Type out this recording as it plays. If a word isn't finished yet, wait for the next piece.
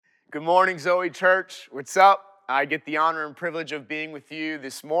Good morning, Zoe Church. What's up? I get the honor and privilege of being with you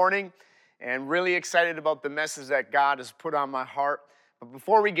this morning and really excited about the message that God has put on my heart. But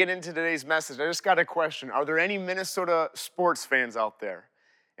before we get into today's message, I just got a question. Are there any Minnesota sports fans out there?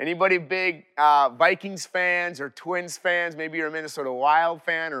 Anybody big Vikings fans or Twins fans? Maybe you're a Minnesota Wild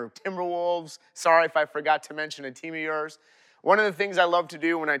fan or Timberwolves. Sorry if I forgot to mention a team of yours. One of the things I love to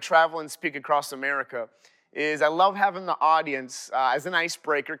do when I travel and speak across America is I love having the audience as an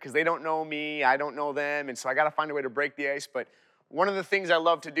icebreaker because they don't know me, I don't know them, and so I got to find a way to break the ice. But one of the things I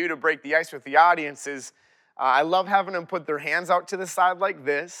love to do to break the ice with the audience is I love having them put their hands out to the side like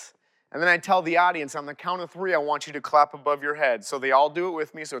this, and then I tell the audience, on the count of 3, I want you to clap above your head. So they all do it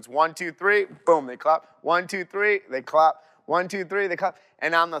with me. So it's 1, 2, 3, boom, they clap. 1, 2, 3, they clap. 1, 2, 3, they clap.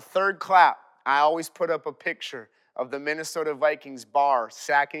 And on the third clap, I always put up a picture of the Minnesota Vikings bar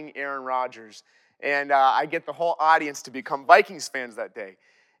sacking Aaron Rodgers. And I get the whole audience to become Vikings fans that day.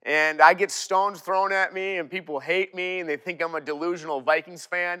 And I get stones thrown at me, and people hate me, and they think I'm a delusional Vikings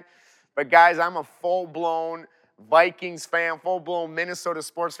fan. But guys, I'm a full-blown Vikings fan, full-blown Minnesota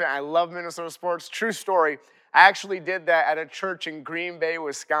sports fan. I love Minnesota sports. True story. I actually did that at a church in Green Bay,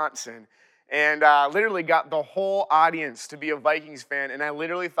 Wisconsin. And literally got the whole audience to be a Vikings fan. And I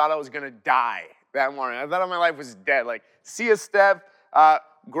literally thought I was going to die that morning. I thought my life was dead. Like, see you, Steph.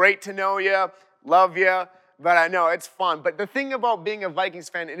 Great to know you. Love you, but I know it's fun. But the thing about being a Vikings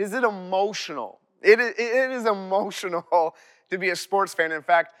fan, it is emotional. It is emotional to be a sports fan. In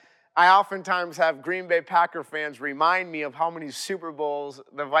fact, I oftentimes have Green Bay Packer fans remind me of how many Super Bowls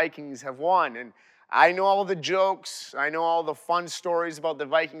the Vikings have won. And I know all the jokes. I know all the fun stories about the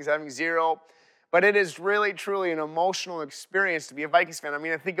Vikings having 0. But it is really, truly an emotional experience to be a Vikings fan. I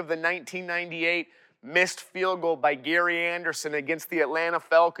mean, I think of the 1998 missed field goal by Gary Anderson against the Atlanta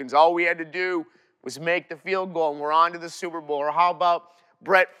Falcons. All we had to do was make the field goal, and we're on to the Super Bowl. Or how about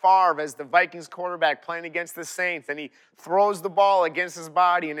Brett Favre as the Vikings quarterback playing against the Saints, and he throws the ball against his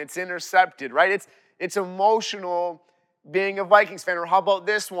body, and it's intercepted, right? It's emotional being a Vikings fan. Or how about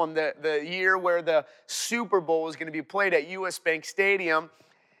this one, the year where the Super Bowl was going to be played at US Bank Stadium,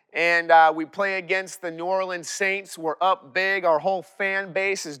 and we play against the New Orleans Saints. We're up big. Our whole fan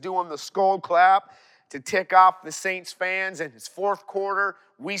base is doing the skull clap to tick off the Saints fans, and it's fourth quarter.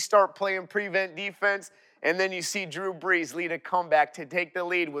 We start playing prevent defense, and then you see Drew Brees lead a comeback to take the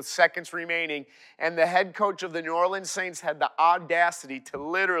lead with seconds remaining, and the head coach of the New Orleans Saints had the audacity to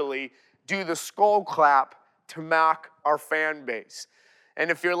literally do the skull clap to mock our fan base.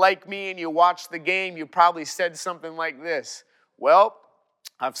 And if you're like me and you watch the game, you probably said something like this: well,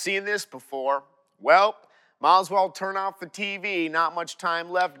 I've seen this before. Well, might as well turn off the TV. Not much time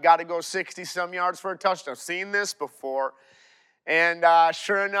left. Got to go 60-some yards for a touchdown. Seen this before. And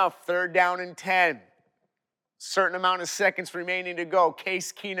sure enough, 3rd down and 10. Certain amount of seconds remaining to go.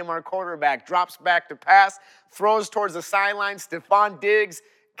 Case Keenum, our quarterback, drops back to pass, throws towards the sideline. Stephon Diggs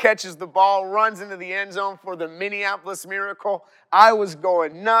catches the ball, runs into the end zone for the Minneapolis Miracle. I was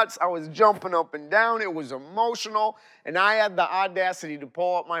going nuts. I was jumping up and down. It was emotional. And I had the audacity to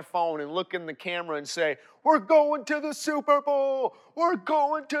pull up my phone and look in the camera and say, "We're going to the Super Bowl. We're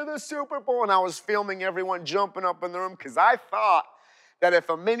going to the Super Bowl." And I was filming everyone jumping up in the room because I thought that if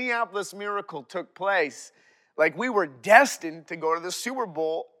a Minneapolis Miracle took place, like we were destined to go to the Super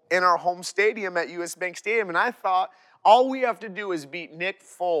Bowl in our home stadium at US Bank Stadium. And I thought, all we have to do is beat Nick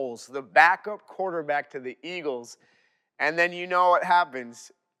Foles, the backup quarterback to the Eagles, and then you know what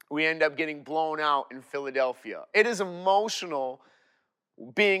happens. We end up getting blown out in Philadelphia. It is emotional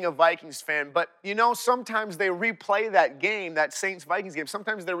being a Vikings fan, but you know, sometimes they replay that game, that Saints-Vikings game.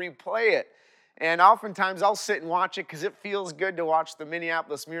 Sometimes they replay it, and oftentimes I'll sit and watch it because it feels good to watch the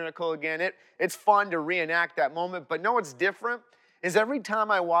Minneapolis Miracle again. It's fun to reenact that moment, but know what's different is every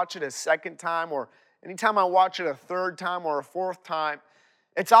time I watch it a second time, or anytime I watch it a third time or a fourth time,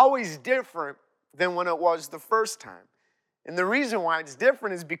 it's always different than when it was the first time. And the reason why it's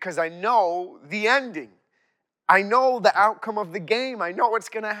different is because I know the ending. I know the outcome of the game. I know what's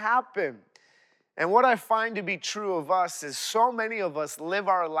going to happen. And what I find to be true of us is so many of us live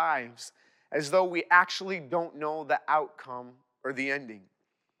our lives as though we actually don't know the outcome or the ending.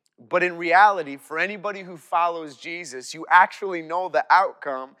 But in reality, for anybody who follows Jesus, you actually know the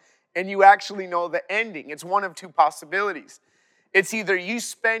outcome and you actually know the ending. It's one of two possibilities. It's either you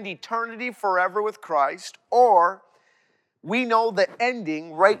spend eternity forever with Christ, or we know the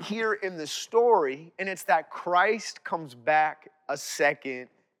ending right here in the story, and it's that Christ comes back a second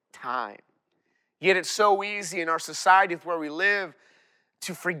time. Yet it's so easy in our society where we live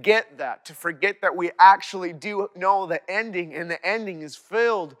to forget that we actually do know the ending, and the ending is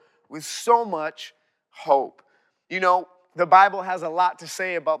filled with so much hope. You know, the Bible has a lot to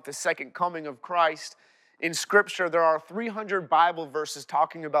say about the second coming of Christ. In Scripture, there are 300 Bible verses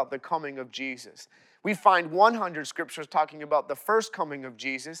talking about the coming of Jesus. We find 100 scriptures talking about the first coming of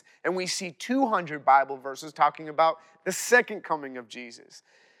Jesus, and we see 200 Bible verses talking about the second coming of Jesus.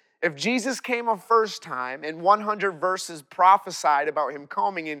 If Jesus came a first time and 100 verses prophesied about him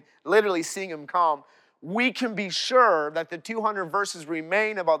coming and literally seeing him come, we can be sure that the 200 verses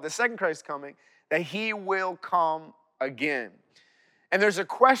remain about the second Christ coming, that he will come again. And there's a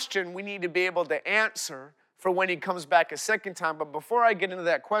question we need to be able to answer for when he comes back a second time. But before I get into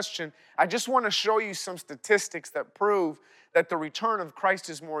that question, I just want to show you some statistics that prove that the return of Christ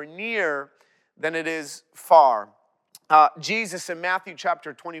is more near than it is far. Jesus in Matthew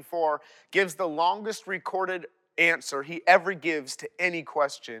chapter 24 gives the longest recorded answer he ever gives to any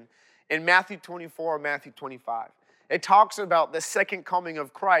question in Matthew 24 or Matthew 25. It talks about the second coming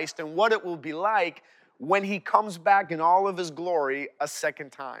of Christ and what it will be like when he comes back in all of his glory a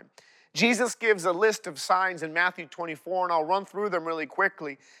second time. Jesus gives a list of signs in Matthew 24, and I'll run through them really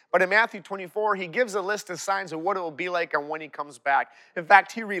quickly. But in Matthew 24, he gives a list of signs of what it will be like and when he comes back. In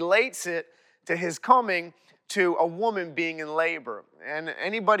fact, he relates it to his coming to a woman being in labor. And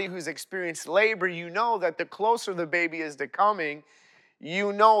anybody who's experienced labor, you know that the closer the baby is to coming,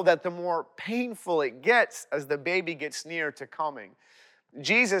 you know that the more painful it gets as the baby gets near to coming.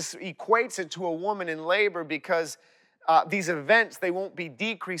 Jesus equates it to a woman in labor because these events, they won't be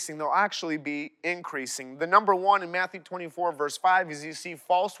decreasing, they'll actually be increasing. The number one in Matthew 24, verse 5 is you see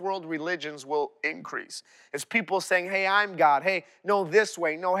false world religions will increase. It's people saying, hey, I'm God. Hey, no, this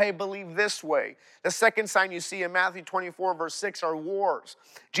way. No, hey, believe this way. The second sign you see in Matthew 24, verse 6 are wars.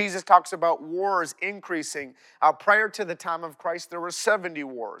 Jesus talks about wars increasing. Prior to the time of Christ, there were 70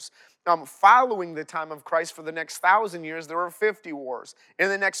 wars. Following the time of Christ, for the next 1,000 years, there were 50 wars. In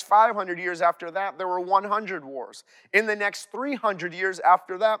the next 500 years after that, there were 100 wars. In the next 300 years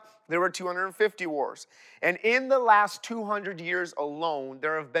after that, there were 250 wars. And in the last 200 years alone,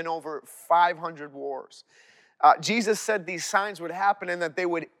 there have been over 500 wars. Jesus said these signs would happen and that they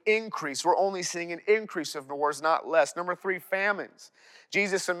would increase. We're only seeing an increase of the wars, not less. Number 3, famines.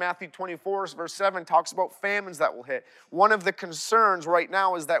 Jesus in Matthew 24, verse 7 talks about famines that will hit. One of the concerns right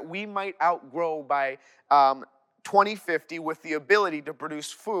now is that we might outgrow by 2050 with the ability to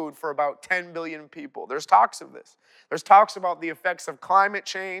produce food for about 10 billion people. There's talks of this. There's talks about the effects of climate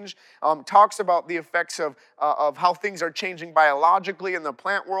change, talks about the effects of how things are changing biologically in the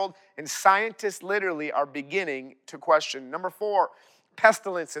plant world, and scientists literally are beginning to question. Number 4,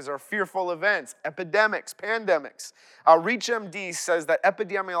 pestilences or fearful events, epidemics, pandemics. ReachMD says that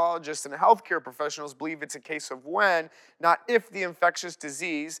epidemiologists and healthcare professionals believe it's a case of when, not if, the infectious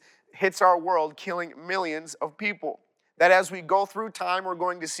disease hits our world, killing millions of people. That as we go through time, we're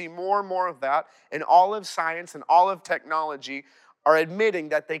going to see more and more of that, and all of science and all of technology are admitting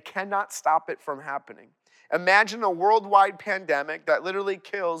that they cannot stop it from happening. Imagine a worldwide pandemic that literally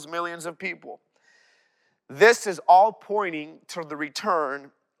kills millions of people. This is all pointing to the return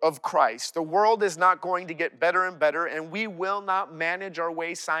of Christ. The world is not going to get better and better, and we will not manage our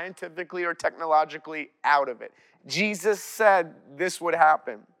way scientifically or technologically out of it. Jesus said this would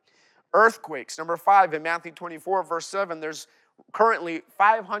happen. Earthquakes. Number 5, in Matthew 24, verse 7, there's currently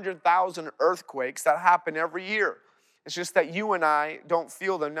 500,000 earthquakes that happen every year. It's just that you and I don't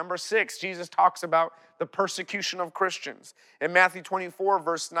feel them. Number 6, Jesus talks about the persecution of Christians. In Matthew 24,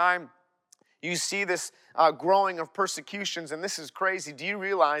 verse 9, you see this growing of persecutions, and this is crazy. Do you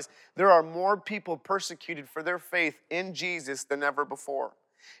realize there are more people persecuted for their faith in Jesus than ever before?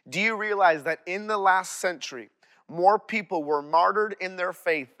 Do you realize that in the last century, more people were martyred in their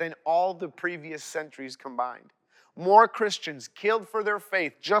faith than all the previous centuries combined? More Christians killed for their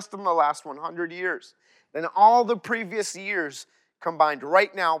faith just in the last 100 years than all the previous years combined.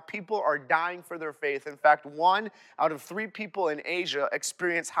 Right now, people are dying for their faith. In fact, 1 out of 3 people in Asia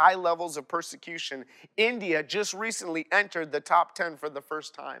experience high levels of persecution. India just recently entered the top 10 for the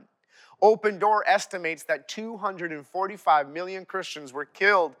first time. Open Door estimates that 245 million Christians were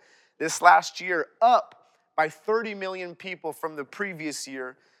killed this last year, up by 30 million people from the previous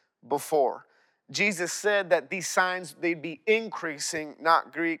year before. Jesus said that these signs, they'd be increasing,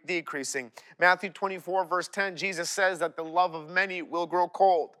 not decreasing. Matthew 24, verse 10, Jesus says that the love of many will grow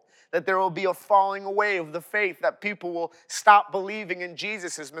cold, that there will be a falling away of the faith, that people will stop believing in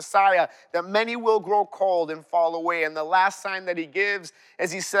Jesus as Messiah, that many will grow cold and fall away. And the last sign that he gives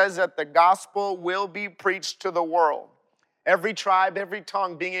is he says that the gospel will be preached to the world. Every tribe, every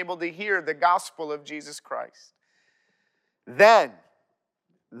tongue being able to hear the gospel of Jesus Christ. Then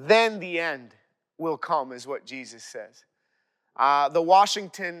the end will come, is what Jesus says. The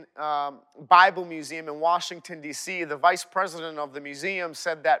Washington Bible Museum in Washington, D.C., the vice president of the museum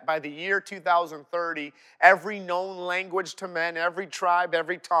said that by the year 2030, every known language to men, every tribe,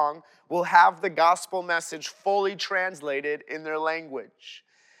 every tongue will have the gospel message fully translated in their language.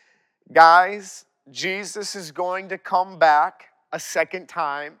 Guys, Jesus is going to come back a second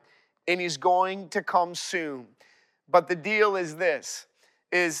time, and he's going to come soon. But the deal is this,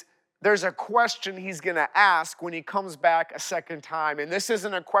 there's a question he's going to ask when he comes back a second time. And this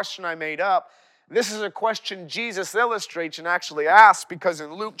isn't a question I made up. This is a question Jesus illustrates and actually asks, because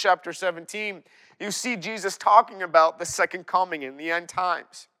in Luke chapter 17, you see Jesus talking about the second coming in the end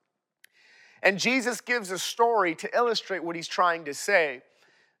times. And Jesus gives a story to illustrate what he's trying to say.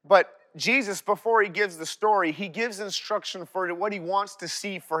 But Jesus, before he gives the story, he gives instruction for what he wants to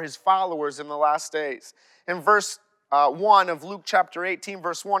see for his followers in the last days. In verse 1 of Luke chapter 18,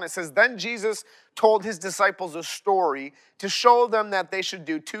 verse 1, it says, "Then Jesus told his disciples a story to show them that they should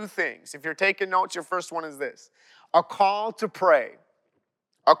do two things." If you're taking notes, your first one is this: a call to pray.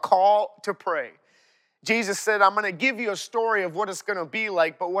 A call to pray. Jesus said, I'm going to give you a story of what it's going to be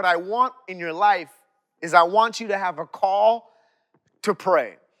like, but what I want in your life is I want you to have a call to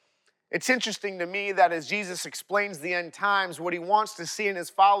pray. It's interesting to me that as Jesus explains the end times, what he wants to see in his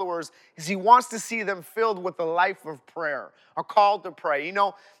followers is he wants to see them filled with a life of prayer, a call to pray. You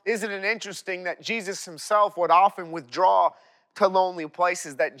know, isn't it interesting that Jesus himself would often withdraw to lonely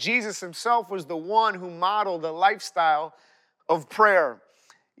places, that Jesus himself was the one who modeled a lifestyle of prayer?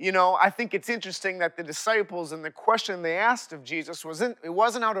 You know, I think it's interesting that the disciples and the question they asked of Jesus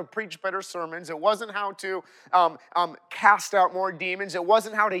wasn't how to preach better sermons. It wasn't how to cast out more demons. It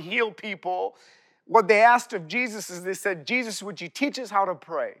wasn't how to heal people. What they asked of Jesus is they said, Jesus, would you teach us how to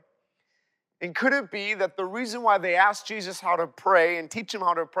pray? And could it be that the reason why they asked Jesus how to pray and teach him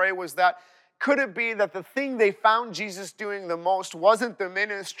how to pray was that, could it be that the thing they found Jesus doing the most wasn't the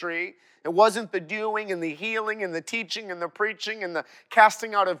ministry, it wasn't the doing and the healing and the teaching and the preaching and the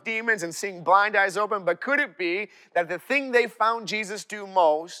casting out of demons and seeing blind eyes open, but could it be that the thing they found Jesus do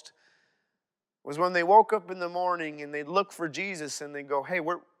most was when they woke up in the morning and they'd look for Jesus and they'd go, hey,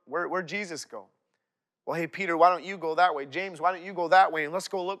 where'd Jesus go? Well, hey, Peter, why don't you go that way? James, why don't you go that way? And let's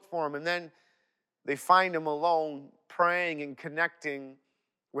go look for him. And then they find him alone praying and connecting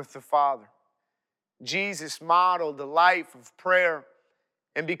with the Father. Jesus modeled the life of prayer.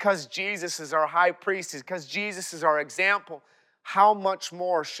 And because Jesus is our high priest, because Jesus is our example, how much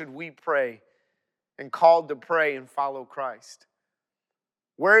more should we pray and called to pray and follow Christ?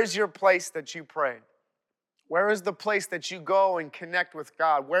 Where is your place that you pray? Where is the place that you go and connect with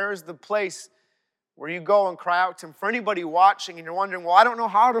God? Where is the place where you go and cry out to him? For anybody watching and you're wondering, well, I don't know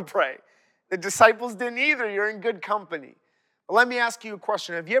how to pray. The disciples didn't either. You're in good company. Let me ask you a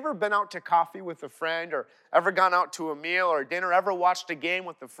question. Have you ever been out to coffee with a friend, or ever gone out to a meal or dinner, ever watched a game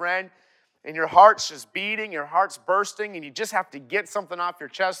with a friend, and your heart's just beating, your heart's bursting, and you just have to get something off your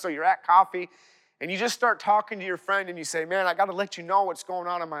chest, so you're at coffee, and you just start talking to your friend, and you say, man, I got to let you know what's going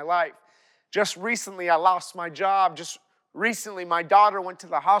on in my life. Just recently, I lost my job. Just recently, my daughter went to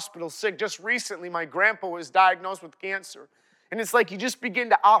the hospital sick. Just recently, my grandpa was diagnosed with cancer. And it's like you just begin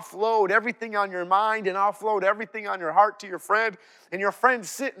to offload everything on your mind and offload everything on your heart to your friend. And your friend's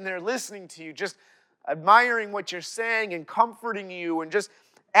sitting there listening to you, just admiring what you're saying and comforting you and just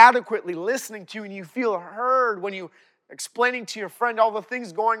adequately listening to you. And you feel heard when you're explaining to your friend all the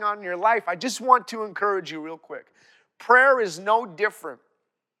things going on in your life. I just want to encourage you real quick. Prayer is no different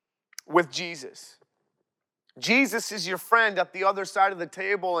with Jesus. Jesus is your friend at the other side of the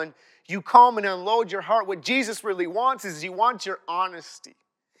table, and you come and unload your heart. What Jesus really wants is he wants your honesty.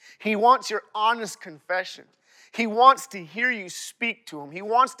 He wants your honest confession. He wants to hear you speak to him. He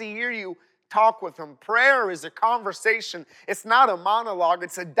wants to hear you talk with him. Prayer is a conversation. It's not a monologue.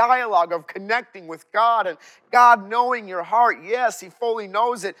 It's a dialogue of connecting with God and God knowing your heart. Yes, he fully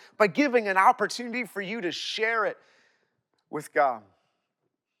knows it, but giving an opportunity for you to share it with God.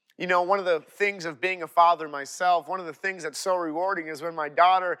 You know, one of the things of being a father myself, one of the things that's so rewarding is when my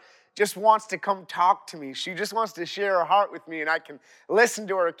daughter just wants to come talk to me. She just wants to share her heart with me, and I can listen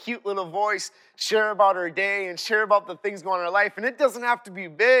to her cute little voice, share about her day, and share about the things going on in her life. And it doesn't have to be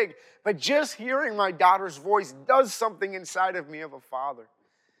big, but just hearing my daughter's voice does something inside of me of a father.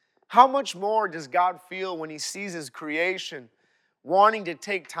 How much more does God feel when he sees his creation wanting to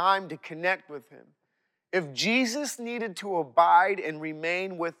take time to connect with him? If Jesus needed to abide and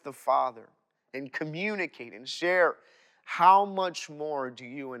remain with the Father and communicate and share, how much more do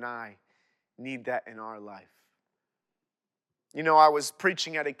you and I need that in our life? You know, I was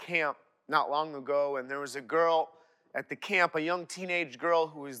preaching at a camp not long ago, and there was a girl at the camp, a young teenage girl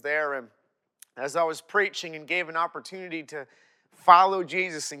who was there, and as I was preaching and gave an opportunity to follow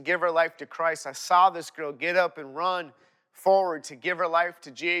Jesus and give her life to Christ, I saw this girl get up and run forward to give her life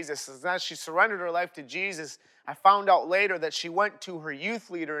to Jesus. As she surrendered her life to Jesus, I found out later that she went to her youth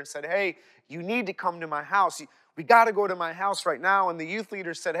leader and said, hey, you need to come to my house. We got to go to my house right now. And the youth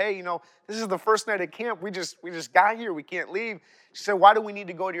leader said, hey, this is the first night at camp. We just got here. We can't leave. She said, why do we need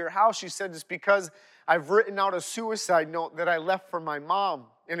to go to your house? She said, it's because I've written out a suicide note that I left for my mom.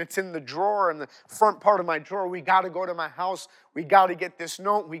 And it's in the drawer, in the front part of my drawer. We got to go to my house. We got to get this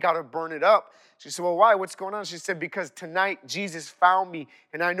note. We got to burn it up. She said, well, why? What's going on? She said, because tonight Jesus found me,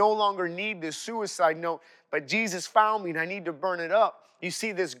 and I no longer need this suicide note, but Jesus found me, and I need to burn it up. You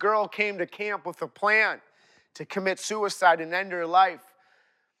see, this girl came to camp with a plan to commit suicide and end her life.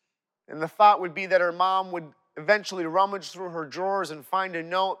 And the thought would be that her mom would eventually rummage through her drawers and find a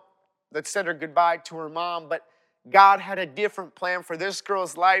note that said her goodbye to her mom. But God had a different plan for this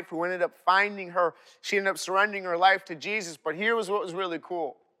girl's life, who ended up finding her. She ended up surrendering her life to Jesus. But here was what was really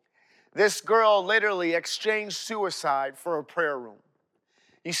cool. This girl literally exchanged suicide for a prayer room.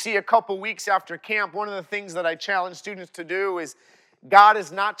 You see, a couple weeks after camp, one of the things that I challenge students to do is God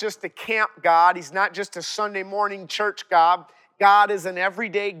is not just a camp God. He's not just a Sunday morning church God. God is an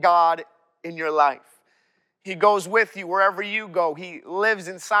everyday God in your life. He goes with you wherever you go. He lives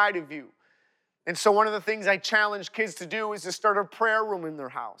inside of you. And so one of the things I challenge kids to do is to start a prayer room in their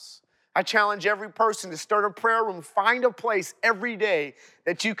house. I challenge every person to start a prayer room. Find a place every day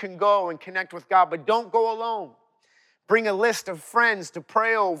that you can go and connect with God, but don't go alone. Bring a list of friends to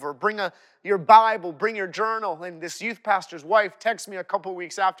pray over. Bring your Bible, bring your journal. And this youth pastor's wife texted me a couple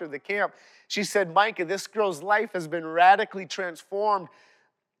weeks after the camp. She said, Micah, this girl's life has been radically transformed.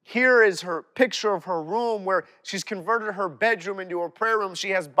 Here is her picture of her room where she's converted her bedroom into a prayer room.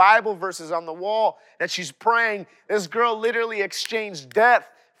 She has Bible verses on the wall that she's praying. This girl literally exchanged death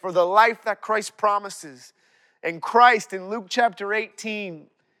for the life that Christ promises. And Christ in Luke chapter 18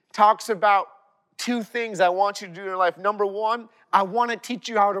 talks about two things I want you to do in your life. Number one, I want to teach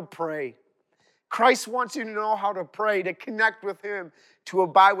you how to pray. Christ wants you to know how to pray, to connect with Him, to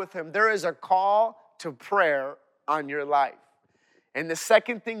abide with Him. There is a call to prayer on your life. And the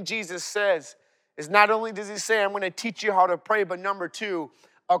second thing Jesus says is not only does He say, I'm going to teach you how to pray, but number two,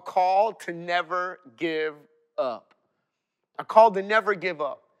 a call to never give up. A call to never give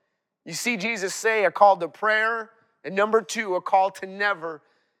up. You see Jesus say a call to prayer, and number two, a call to never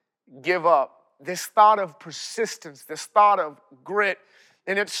give up. This thought of persistence, this thought of grit,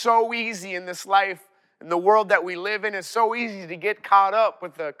 and it's so easy in this life, in the world that we live in, it's so easy to get caught up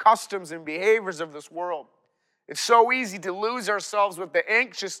with the customs and behaviors of this world. It's so easy to lose ourselves with the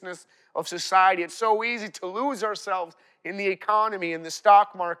anxiousness of society. It's so easy to lose ourselves in the economy, in the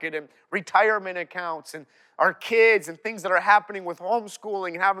stock market, and retirement accounts, and our kids, and things that are happening with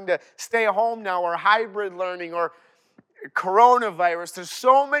homeschooling, and having to stay home now, or hybrid learning, or coronavirus. There's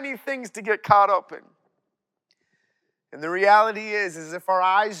so many things to get caught up in. And the reality is if our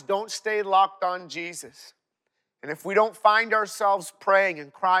eyes don't stay locked on Jesus, and if we don't find ourselves praying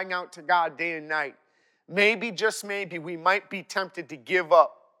and crying out to God day and night, maybe, just maybe, we might be tempted to give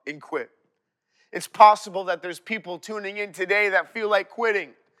up and quit. It's possible that there's people tuning in today that feel like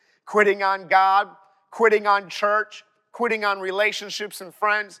quitting. Quitting on God, quitting on church, quitting on relationships and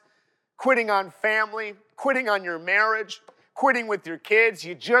friends, quitting on family, quitting on your marriage, quitting with your kids.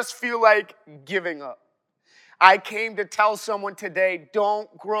 You just feel like giving up. I came to tell someone today,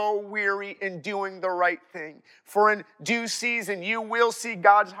 don't grow weary in doing the right thing. For in due season, you will see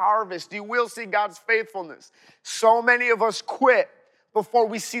God's harvest. You will see God's faithfulness. So many of us quit before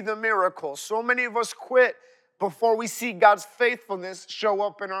we see the miracle. So many of us quit before we see God's faithfulness show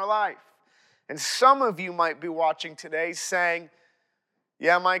up in our life. And some of you might be watching today saying,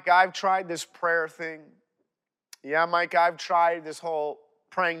 yeah, Mike, I've tried this prayer thing. Yeah, Mike, I've tried this whole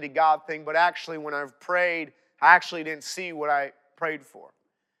praying to God thing, but actually when I've prayed, I actually didn't see what I prayed for.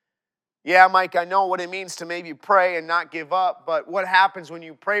 Yeah, Mike, I know what it means to maybe pray and not give up, but what happens when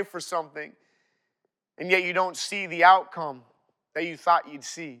you pray for something and yet you don't see the outcome that you thought you'd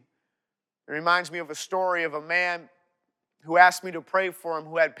see? It reminds me of a story of a man who asked me to pray for him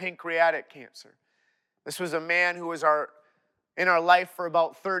who had pancreatic cancer. This was a man who was in our life for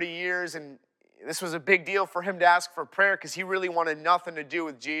about 30 years, and this was a big deal for him to ask for prayer because he really wanted nothing to do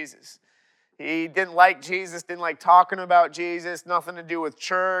with Jesus. He didn't like Jesus, didn't like talking about Jesus, nothing to do with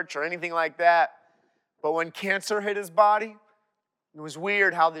church or anything like that. But when cancer hit his body, it was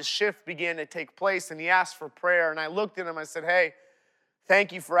weird how this shift began to take place, and he asked for prayer. And I looked at him, I said, hey,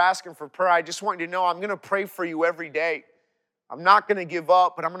 thank you for asking for prayer. I just want you to know I'm going to pray for you every day. I'm not going to give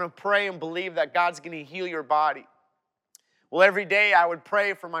up, but I'm going to pray and believe that God's going to heal your body. Well, every day I would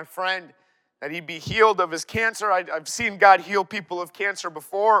pray for my friend that he be healed of his cancer. I've seen God heal people of cancer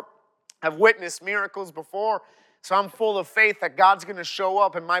before. I've witnessed miracles before. So I'm full of faith that God's going to show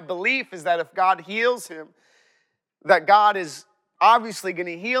up. And my belief is that if God heals him, that God is obviously going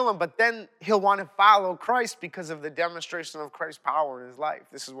to heal him, but then he'll want to follow Christ because of the demonstration of Christ's power in his life.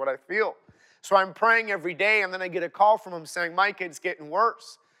 This is what I feel. So I'm praying every day, and then I get a call from him saying, Micah, it's getting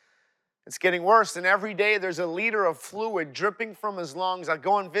worse. It's getting worse. And every day there's a liter of fluid dripping from his lungs. I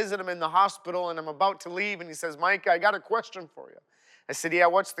go and visit him in the hospital, and I'm about to leave, and he says, Micah, I got a question for you. I said, yeah,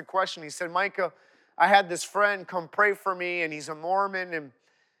 what's the question? He said, Micah, I had this friend come pray for me, and he's a Mormon, and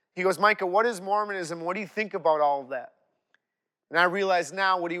he goes, Micah, what is Mormonism? What do you think about all of that? And I realize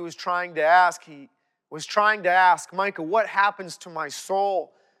now what he was trying to ask. He was trying to ask, Micah, what happens to my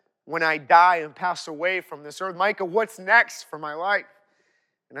soul when I die and pass away from this earth? Micah, what's next for my life?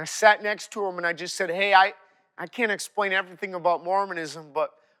 And I sat next to him and I just said, hey, I can't explain everything about Mormonism,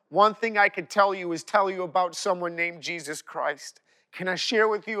 but one thing I could tell you is tell you about someone named Jesus Christ. Can I share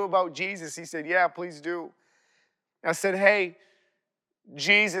with you about Jesus? He said, yeah, please do. I said, hey,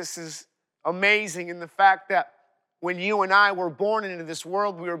 Jesus is amazing in the fact that when you and I were born into this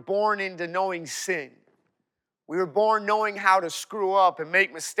world, we were born into knowing sin. We were born knowing how to screw up and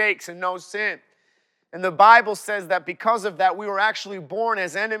make mistakes and know sin. And the Bible says that because of that, we were actually born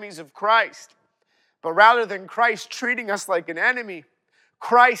as enemies of Christ. But rather than Christ treating us like an enemy,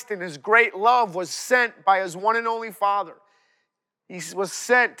 Christ in his great love was sent by his one and only Father. He was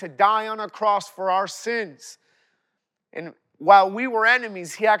sent to die on a cross for our sins. And while we were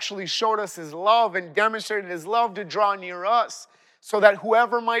enemies, he actually showed us his love and demonstrated his love to draw near us so that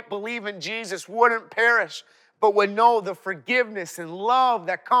whoever might believe in Jesus wouldn't perish, but would know the forgiveness and love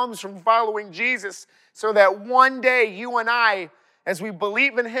that comes from following Jesus, so that one day you and I, as we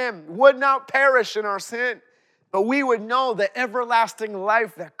believe in him, would not perish in our sin, but we would know the everlasting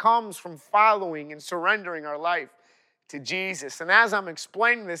life that comes from following and surrendering our life to Jesus. And as I'm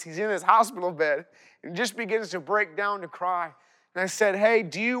explaining this, he's in his hospital bed and just begins to break down to cry. And I said, hey,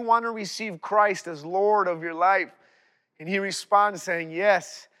 do you want to receive Christ as Lord of your life? And he responds saying,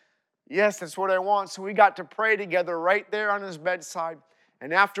 yes, that's what I want. So we got to pray together right there on his bedside.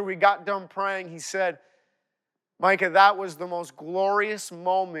 And after we got done praying, he said, Micah, that was the most glorious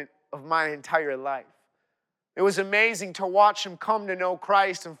moment of my entire life. It was amazing to watch him come to know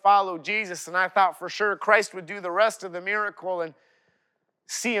Christ and follow Jesus. And I thought for sure Christ would do the rest of the miracle and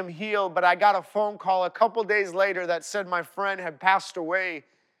see him healed. But I got a phone call a couple days later that said my friend had passed away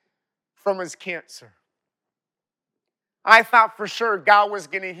from his cancer. I thought for sure God was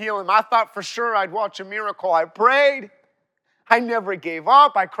going to heal him. I thought for sure I'd watch a miracle. I prayed. I never gave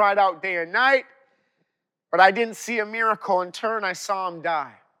up. I cried out day and night. But I didn't see a miracle. In turn, I saw him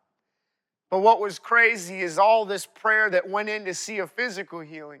die. But what was crazy is all this prayer that went in to see a physical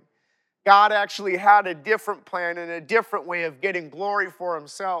healing. God actually had a different plan and a different way of getting glory for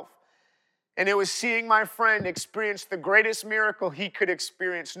himself. And it was seeing my friend experience the greatest miracle he could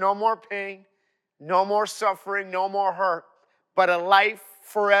experience. No more pain, no more suffering, no more hurt, but a life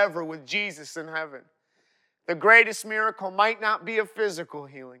forever with Jesus in heaven. The greatest miracle might not be a physical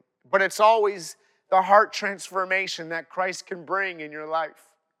healing, but it's always the heart transformation that Christ can bring in your life.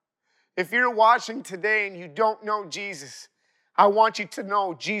 If you're watching today and you don't know Jesus, I want you to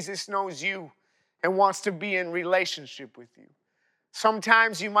know Jesus knows you and wants to be in relationship with you.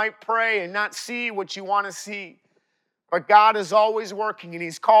 Sometimes you might pray and not see what you want to see, but God is always working, and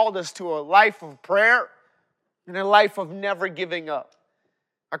he's called us to a life of prayer and a life of never giving up.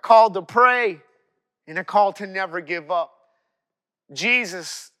 A call to pray and a call to never give up.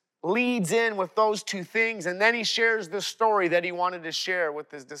 Jesus leads in with those two things, and then he shares the story that he wanted to share with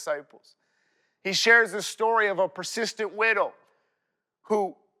his disciples. He shares the story of a persistent widow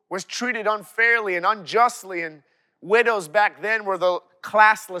who was treated unfairly and unjustly, and widows back then were the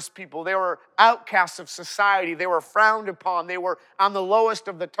classless people. They were outcasts of society. They were frowned upon. They were on the lowest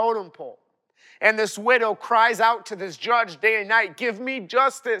of the totem pole. And this widow cries out to this judge day and night, give me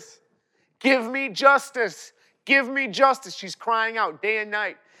justice. Give me justice. Give me justice. She's crying out day and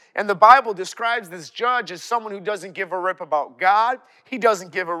night. And the Bible describes this judge as someone who doesn't give a rip about God. He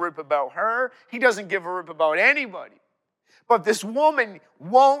doesn't give a rip about her. He doesn't give a rip about anybody. But this woman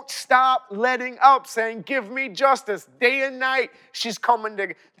won't stop letting up, saying, give me justice. Day and night, she's coming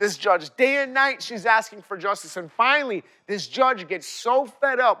to this judge. Day and night, she's asking for justice. And finally, this judge gets so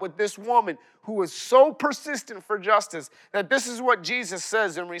fed up with this woman who is so persistent for justice that this is what Jesus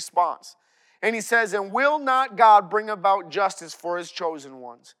says in response. And he says, and will not God bring about justice for his chosen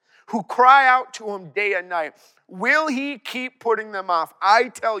ones, who cry out to him day and night? Will he keep putting them off? I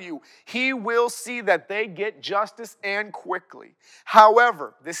tell you, he will see that they get justice and quickly.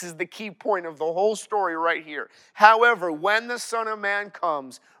 However, this is the key point of the whole story right here. However, when the Son of Man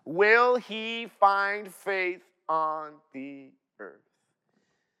comes, will he find faith on the earth?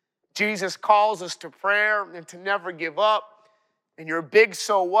 Jesus calls us to prayer and to never give up. And your big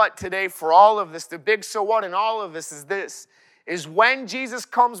so what today for all of this, the big so what in all of this is this, is when Jesus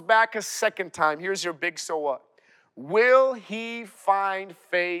comes back a second time, here's your big so what. Will he find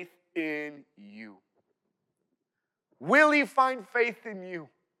faith in you? Will he find faith in you?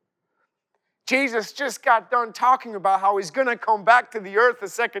 Jesus just got done talking about how he's going to come back to the earth a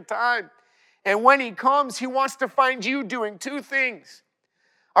second time. And when he comes, he wants to find you doing two things.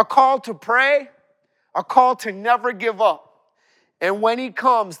 A call to pray, a call to never give up. And when he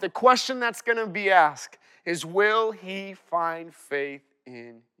comes, the question that's going to be asked is, will he find faith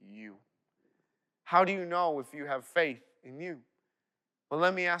in you? How do you know if you have faith in you? Well,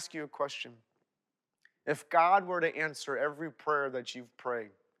 let me ask you a question. If God were to answer every prayer that you've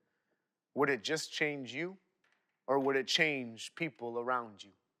prayed, would it just change you, or would it change people around you?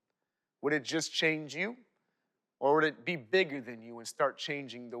 Would it just change you, or would it be bigger than you and start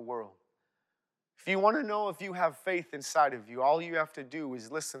changing the world? If you want to know if you have faith inside of you, all you have to do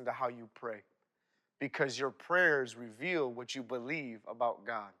is listen to how you pray, because your prayers reveal what you believe about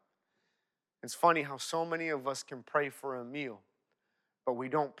God. It's funny how so many of us can pray for a meal, but we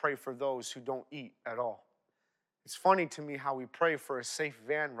don't pray for those who don't eat at all. It's funny to me how we pray for a safe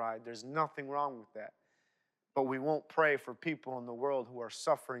van ride. There's nothing wrong with that. But we won't pray for people in the world who are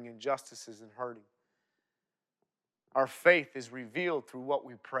suffering injustices and hurting. Our faith is revealed through what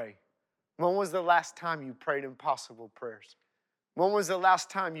we pray. When was the last time you prayed impossible prayers? When was the last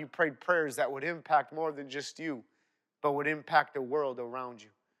time you prayed prayers that would impact more than just you, but would impact the world around you?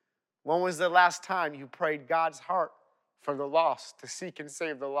 When was the last time you prayed God's heart for the lost, to seek and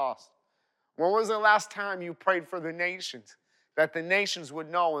save the lost? When was the last time you prayed for the nations, that the nations would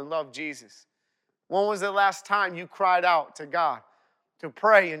know and love Jesus? When was the last time you cried out to God to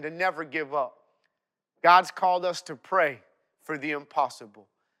pray and to never give up? God's called us to pray for the impossible.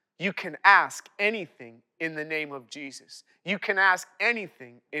 You can ask anything in the name of Jesus. You can ask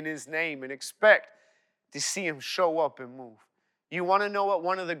anything in his name and expect to see him show up and move. You want to know what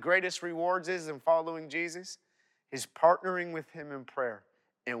one of the greatest rewards is in following Jesus? Is partnering with him in prayer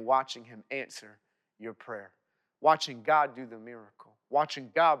and watching him answer your prayer. Watching God do the miracle.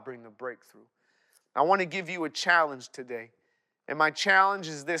 Watching God bring the breakthrough. I want to give you a challenge today. And my challenge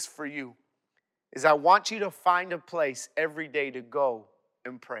is this for you, is I want you to find a place every day to go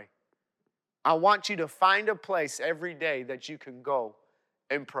and pray. I want you to find a place every day that you can go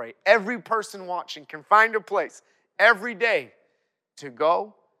and pray. Every person watching can find a place every day to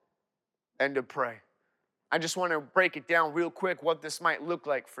go and to pray. I just want to break it down real quick what this might look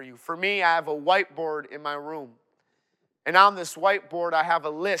like for you. For me, I have a whiteboard in my room. And on this whiteboard, I have a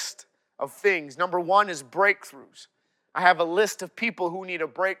list of things. Number one is breakthroughs. I have a list of people who need a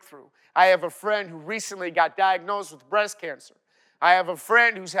breakthrough. I have a friend who recently got diagnosed with breast cancer. I have a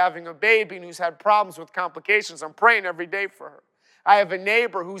friend who's having a baby and who's had problems with complications. I'm praying every day for her. I have a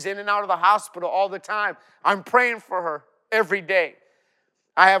neighbor who's in and out of the hospital all the time. I'm praying for her every day.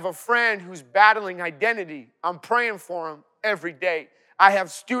 I have a friend who's battling identity. I'm praying for him every day. I have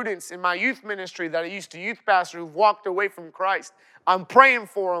students in my youth ministry that I used to youth pastor who've walked away from Christ. I'm praying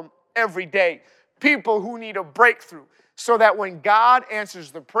for them every day. People who need a breakthrough, so that when God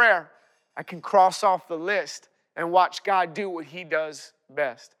answers the prayer, I can cross off the list and watch God do what he does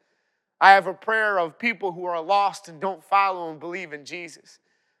best. I have a prayer of people who are lost and don't follow and believe in Jesus.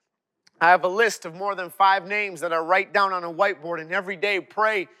 I have a list of more than 5 names that I write down on a whiteboard, and every day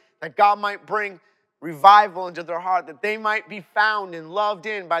pray that God might bring revival into their heart, that they might be found and loved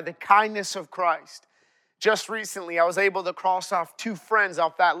in by the kindness of Christ. Just recently, I was able to cross off 2 friends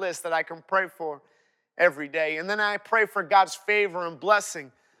off that list that I can pray for every day. And then I pray for God's favor and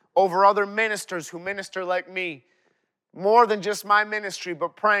blessing over other ministers who minister like me. More than just my ministry,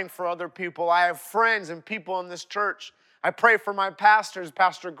 but praying for other people. I have friends and people in this church. I pray for my pastors,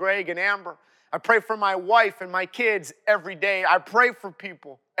 Pastor Greg and Amber. I pray for my wife and my kids every day. I pray for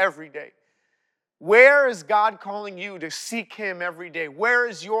people every day. Where is God calling you to seek him every day? Where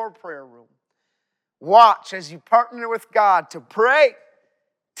is your prayer room? Watch as you partner with God to pray,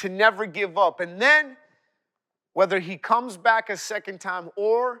 to never give up. And then, whether he comes back a second time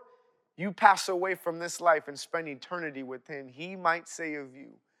or you pass away from this life and spend eternity with him, he might say of you,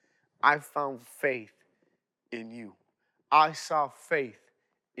 I found faith in you. I saw faith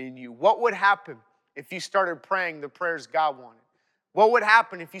in you. What would happen if you started praying the prayers God wanted? What would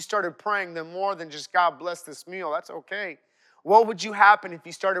happen if you started praying then more than just God bless this meal? That's okay. What would you happen if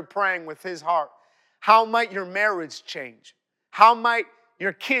you started praying with his heart? How might your marriage change? How might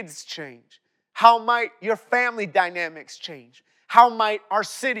your kids change? How might your family dynamics change? How might our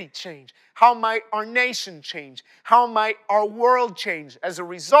city change? How might our nation change? How might our world change as a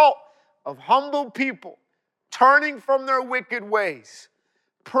result of humble people turning from their wicked ways,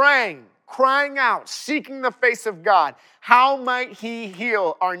 praying, crying out, seeking the face of God? How might he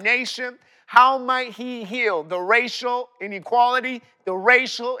heal our nation? How might he heal the racial inequality, the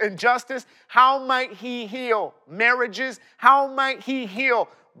racial injustice? How might he heal marriages? How might he heal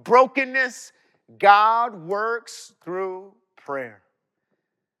brokenness? God works through prayer.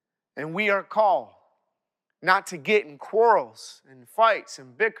 And we are called not to get in quarrels and fights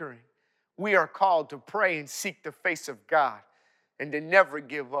and bickering. We are called to pray and seek the face of God and to never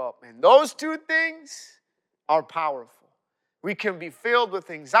give up. And those two things are powerful. We can be filled with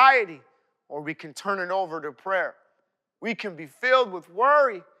anxiety, or we can turn it over to prayer. We can be filled with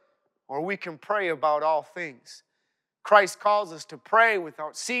worry, or we can pray about all things. Christ calls us to pray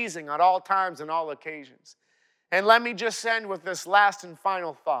without ceasing at all times and all occasions. And let me just end with this last and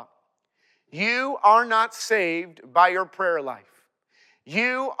final thought. You are not saved by your prayer life.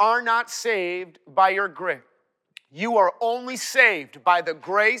 You are not saved by your grit. You are only saved by the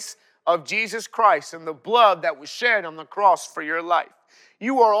grace of Jesus Christ and the blood that was shed on the cross for your life.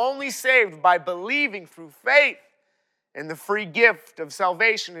 You are only saved by believing through faith, and the free gift of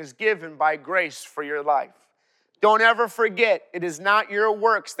salvation is given by grace for your life. Don't ever forget, it is not your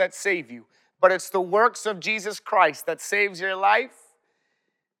works that save you, but it's the works of Jesus Christ that saves your life.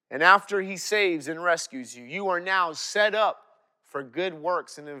 And after he saves and rescues you, you are now set up for good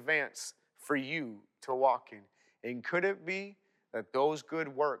works in advance for you to walk in. And could it be that those good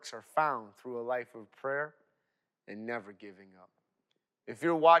works are found through a life of prayer and never giving up? If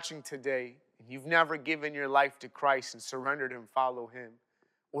you're watching today and you've never given your life to Christ and surrendered and follow him,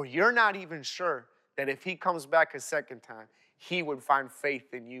 or you're not even sure that if he comes back a second time, he would find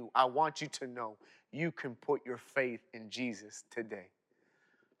faith in you, I want you to know you can put your faith in Jesus today.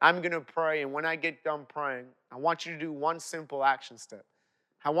 I'm going to pray, and when I get done praying, I want you to do one simple action step.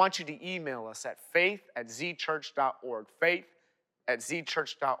 I want you to email us at faith@zchurch.org,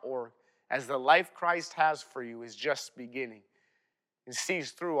 faith@zchurch.org, as the life Christ has for you is just beginning and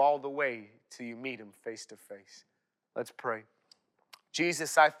sees through all the way till you meet him face to face. Let's pray.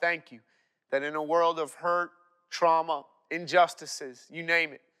 Jesus, I thank you that in a world of hurt, trauma, injustices, you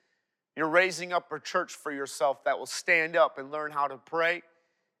name it, you're raising up a church for yourself that will stand up and learn how to pray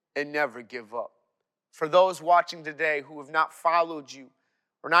and never give up. For those watching today who have not followed you,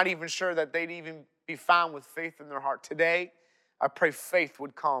 or not even sure that they'd even be found with faith in their heart, today, I pray faith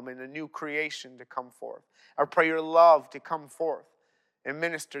would come and a new creation to come forth. I pray your love to come forth and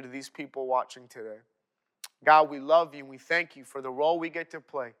minister to these people watching today. God, we love you and we thank you for the role we get to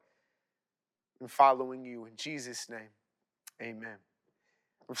play in following you. In Jesus' name, amen.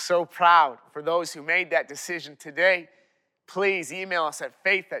 We're so proud for those who made that decision today. Please email us at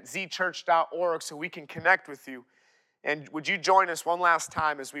faith@zchurch.org so we can connect with you. And would you join us one last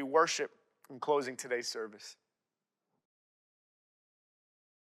time as we worship in closing today's service?